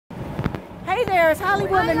Hey there, it's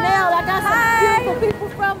Hollywood and Nell. I got some beautiful people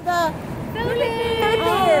from the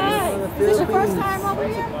Philippines. Is this your first time over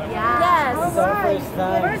here? Yes. All right.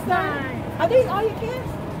 First time. Are these all your kids?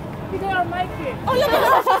 They are my kids. Oh, look at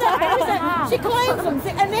her. She claims them.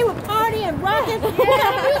 And they were partying, rocking,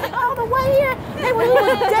 music all the way here. They were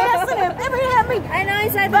dancing and they had me. I know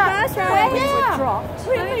inside the bus, right?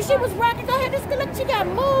 Yeah. She was rocking. Go ahead. Look, she got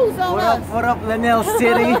moves on us. What up, Lanelle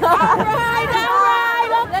City? All right.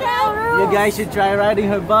 Okay. You guys should try riding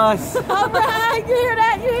her bus. All right. You hear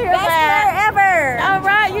that? You hear Best that? fair ever. All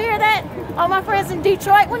right. You hear that? All my friends in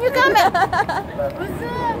Detroit, when you coming? What's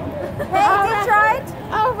up? Hey, Detroit.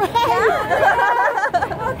 All right.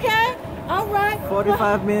 Okay. All right.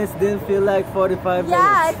 45 minutes didn't feel like 45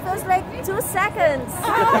 Yeah, minutes. it feels like 2 seconds.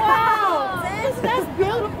 Oh, wow. That's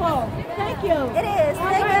beautiful. Thank you. It is.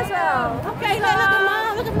 Thank you as well. Okay, look at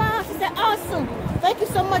Mom. Look at Mom. She said, awesome. Thank you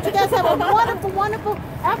so much. You guys have a wonderful, wonderful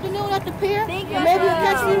afternoon at the pier. Thank you. And maybe you'll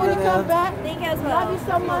catch me when you come back. Thank you as well. Love you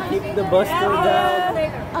so much. Keep the bus down.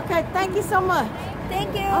 Okay, thank you so much.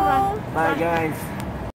 Thank you. All right. Bye, guys.